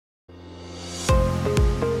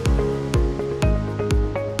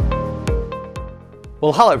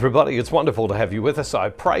Well, hello everybody. It's wonderful to have you with us. I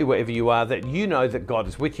pray wherever you are that you know that God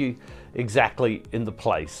is with you exactly in the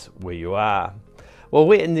place where you are. Well,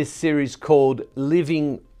 we're in this series called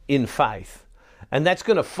Living in Faith, and that's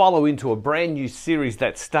going to follow into a brand new series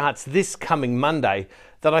that starts this coming Monday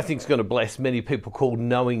that I think is going to bless many people, called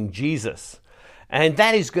Knowing Jesus. And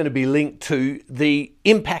that is going to be linked to the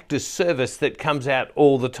Impactors service that comes out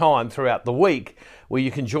all the time throughout the week, where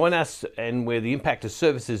you can join us, and where the Impactors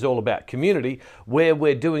service is all about community, where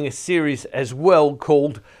we're doing a series as well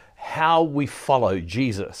called How We Follow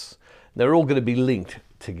Jesus. They're all going to be linked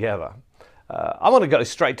together. I want to go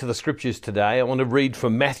straight to the scriptures today. I want to read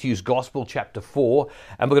from Matthew's Gospel, chapter 4,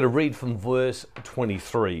 and we're going to read from verse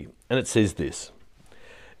 23. And it says this: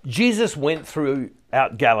 Jesus went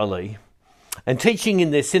throughout Galilee, and teaching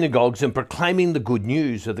in their synagogues and proclaiming the good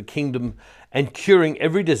news of the kingdom and curing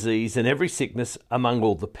every disease and every sickness among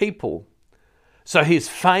all the people. So his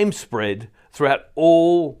fame spread throughout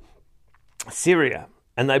all Syria,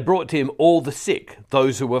 and they brought to him all the sick,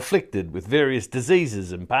 those who were afflicted with various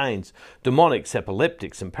diseases and pains, demonics,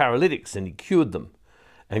 epileptics and paralytics, and he cured them.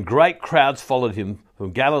 And great crowds followed him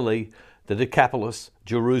from Galilee, the Decapolis,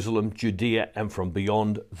 Jerusalem, Judea, and from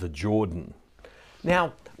beyond the Jordan.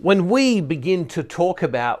 Now, when we begin to talk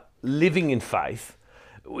about living in faith,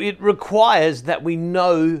 it requires that we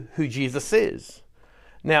know who Jesus is.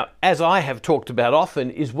 Now, as I have talked about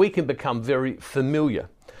often, is we can become very familiar.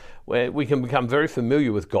 We can become very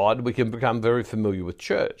familiar with God. We can become very familiar with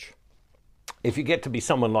church. If you get to be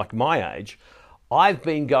someone like my age, I've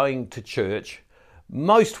been going to church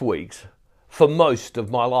most weeks for most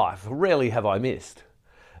of my life. Rarely have I missed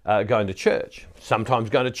going to church. Sometimes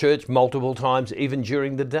going to church multiple times, even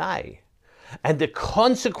during the day. And the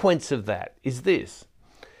consequence of that is this,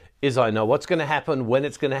 is I know what's going to happen, when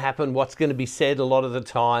it's going to happen, what's going to be said a lot of the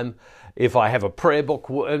time. If I have a prayer book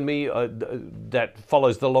in me that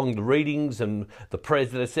follows along the readings and the prayers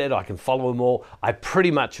that are said, I can follow them all. I pretty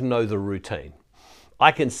much know the routine.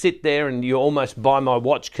 I can sit there and you almost by my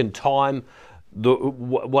watch can time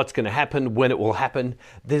what's going to happen, when it will happen.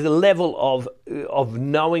 There's a level of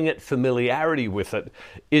knowing it, familiarity with it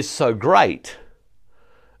is so great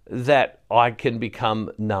that I can become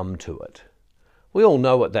numb to it. We all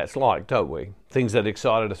know what that's like, don't we? Things that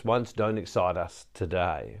excited us once don't excite us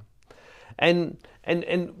today. And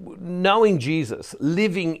knowing Jesus,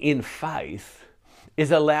 living in faith,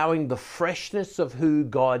 is allowing the freshness of who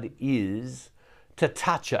God is to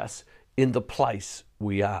touch us in the place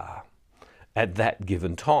we are at that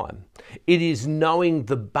given time. It is knowing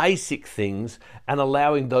the basic things and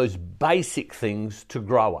allowing those basic things to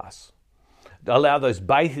grow us, allow those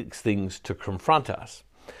basic things to confront us.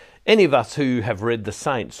 Any of us who have read the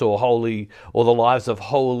saints or the lives of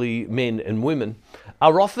holy men and women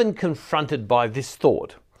are often confronted by this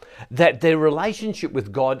thought, that their relationship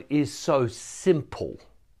with God is so simple.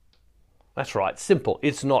 That's right, simple.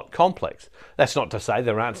 It's not complex. That's not to say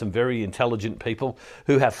there aren't some very intelligent people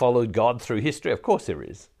who have followed God through history. Of course there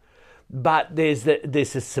is. But there's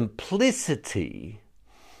a simplicity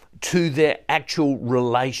to their actual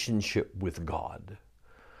relationship with God.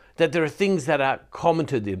 That there are things that are common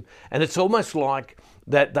to them. And it's almost like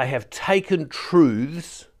that they have taken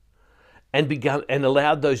truths and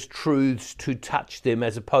allowed those truths to touch them,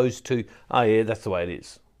 as opposed to, oh yeah, that's the way it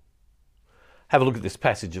is. Have a look at this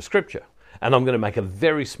passage of scripture. And I'm going to make a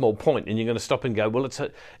very small point, and you're going to stop and go, well, it's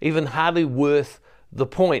even hardly worth the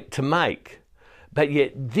point to make. But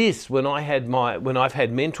yet this, when I've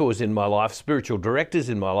had mentors in my life, spiritual directors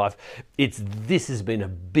in my life, this has been a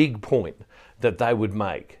big point that they would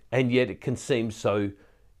make. And yet it can seem so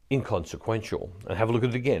inconsequential. And have a look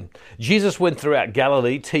at it again. Jesus went throughout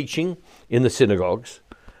Galilee, teaching in the synagogues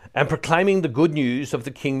and proclaiming the good news of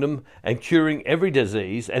the kingdom and curing every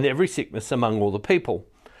disease and every sickness among all the people.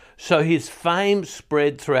 So his fame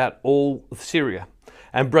spread throughout all Syria,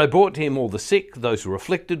 and brought to him all the sick, those who were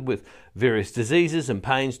afflicted with various diseases and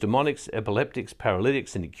pains, demonics, epileptics,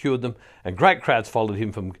 paralytics, and he cured them. And great crowds followed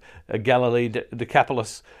him from Galilee, the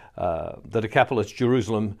Decapolis,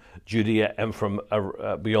 Jerusalem, Judea, and from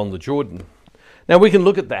beyond the Jordan. Now we can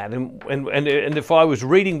look at that, and if I was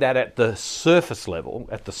reading that at the surface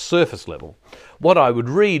level, what I would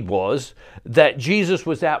read was that Jesus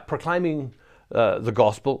was out proclaiming the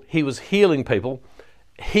gospel. He was healing people.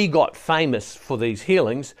 He got famous for these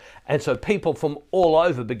healings, and so people from all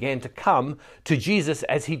over began to come to Jesus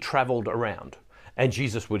as he traveled around, and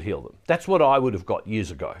Jesus would heal them. That's what I would have got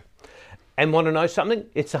years ago. And want to know something?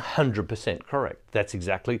 It's 100% correct. That's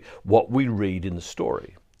exactly what we read in the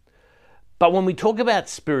story. But when we talk about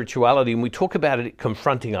spirituality and we talk about it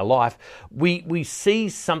confronting our life, we see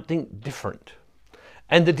something different.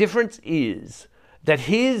 And the difference is that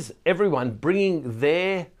here's everyone bringing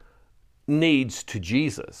their needs to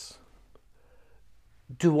Jesus.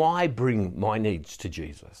 Do I bring my needs to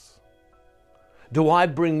Jesus? Do I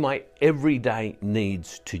bring my everyday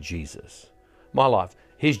needs to Jesus? My life.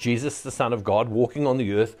 Here's Jesus, the Son of God, walking on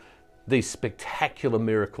the earth. These spectacular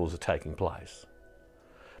miracles are taking place.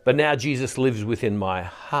 But now Jesus lives within my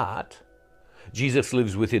heart. Jesus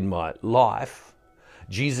lives within my life.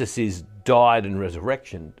 Jesus is died and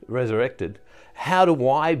resurrected. How do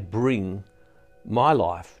I bring my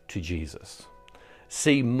life to Jesus?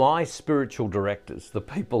 See, my spiritual directors, the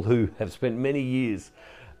people who have spent many years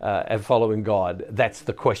following God, that's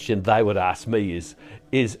the question they would ask me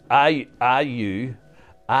is are you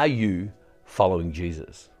following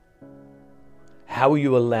Jesus? How are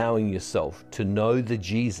you allowing yourself to know the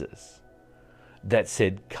Jesus that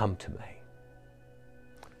said, come to me?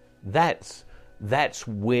 That's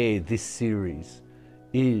where this series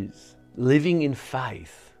is. Living in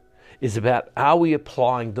faith is about, are we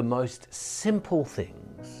applying the most simple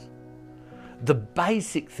things, the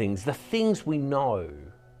basic things, the things we know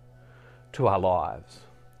to our lives?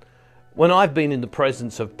 When I've been in the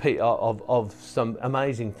presence of some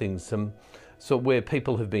amazing things, where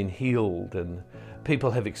people have been healed and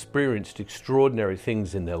people have experienced extraordinary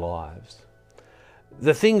things in their lives,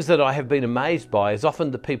 the things that I have been amazed by is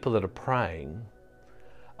often the people that are praying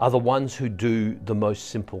are the ones who do the most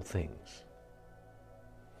simple things.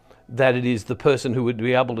 That it is the person who would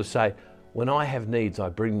be able to say, when I have needs, I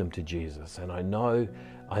bring them to Jesus, and I know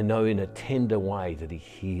in a tender way that he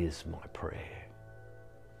hears my prayer.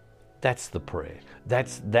 That's the prayer.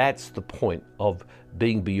 That's the point of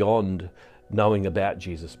being beyond knowing about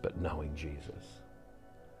Jesus, but knowing Jesus.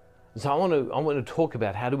 So I want to talk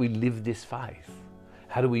about, how do we live this faith?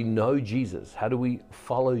 How do we know Jesus? How do we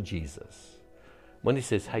follow Jesus? When he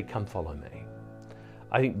says, hey, come follow me.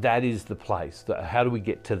 I think that is the place. How do we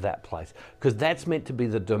get to that place? Because that's meant to be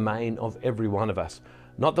the domain of every one of us.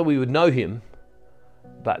 Not that we would know him,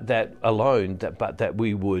 but that alone, but that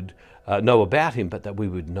we would know about him, but that we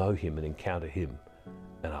would know him and encounter him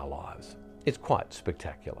in our lives. It's quite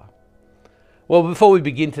spectacular. Well, before we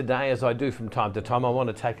begin today, as I do from time to time, I want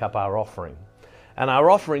to take up our offering. And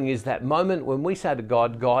our offering is that moment when we say to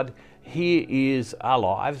God, God, here is our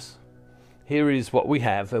lives, here is what we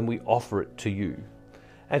have, and we offer it to you.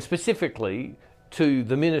 And specifically to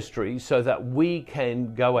the ministry, so that we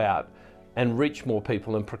can go out and reach more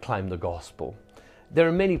people and proclaim the gospel. There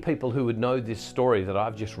are many people who would know this story that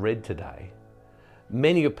I've just read today.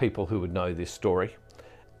 Many of people who would know this story,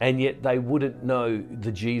 and yet they wouldn't know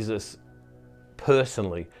the Jesus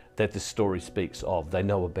personally that this story speaks of. They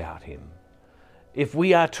know about him. If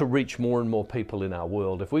we are to reach more and more people in our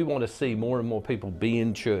world, if we want to see more and more people be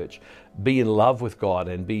in church, be in love with God,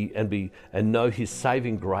 and know his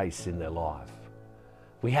saving grace in their life,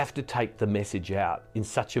 we have to take the message out in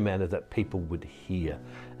such a manner that people would hear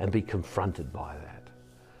and be confronted by that.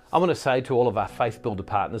 I want to say to all of our Faith Builder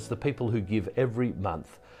partners, the people who give every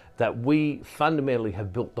month, that we fundamentally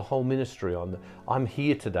have built the whole ministry on. I'm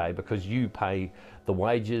here today because you pay the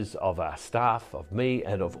wages of our staff, of me,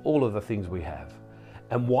 and of all of the things we have.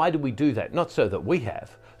 And why do we do that? Not so that we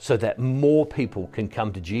have, so that more people can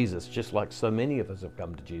come to Jesus, just like so many of us have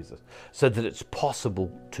come to Jesus, so that it's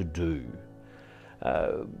possible to do.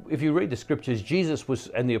 If you read the scriptures, Jesus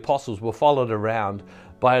and the apostles were followed around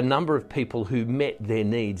by a number of people who met their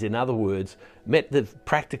needs. In other words, met the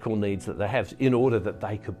practical needs that they have in order that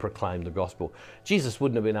they could proclaim the gospel. Jesus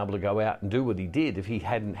wouldn't have been able to go out and do what he did if he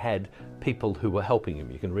hadn't had people who were helping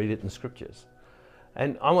him. You can read it in the scriptures.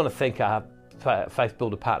 And I want to thank our Faith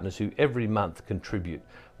Builder partners who every month contribute.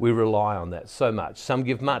 We rely on that so much. Some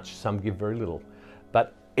give much, some give very little.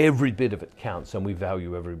 But every bit of it counts, and we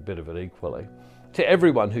value every bit of it equally. To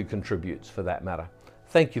everyone who contributes, for that matter,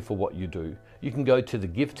 thank you for what you do. You can go to the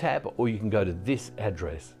Give tab, or you can go to this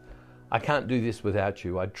address. I can't do this without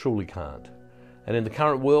you. I truly can't. And in the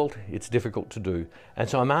current world, it's difficult to do. And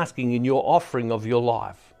so I'm asking, in your offering of your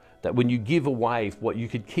life, that when you give away what you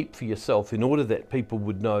could keep for yourself in order that people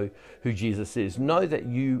would know who Jesus is, know that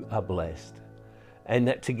you are blessed. And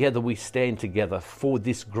that together we stand together for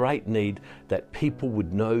this great need, that people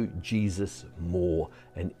would know Jesus more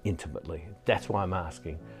and intimately. That's why I'm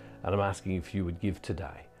asking. And I'm asking if you would give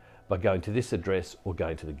today by going to this address or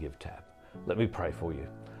going to the Give tab. Let me pray for you.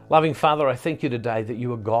 Loving Father, I thank you today that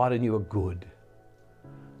you are God and you are good,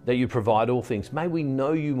 that you provide all things. May we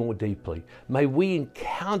know you more deeply. May we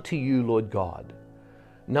encounter you, Lord God,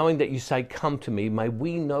 knowing that you say, come to me. May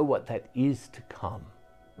we know what that is to come.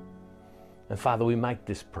 And Father, we make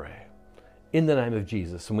this prayer in the name of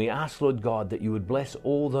Jesus. And we ask, Lord God, that you would bless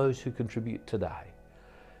all those who contribute today.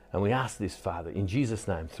 And we ask this, Father, in Jesus'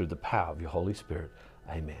 name, through the power of your Holy Spirit.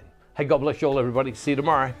 Amen. Hey, God bless you all, everybody. See you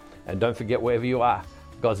tomorrow. And don't forget, wherever you are,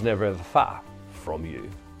 God's never ever far from you.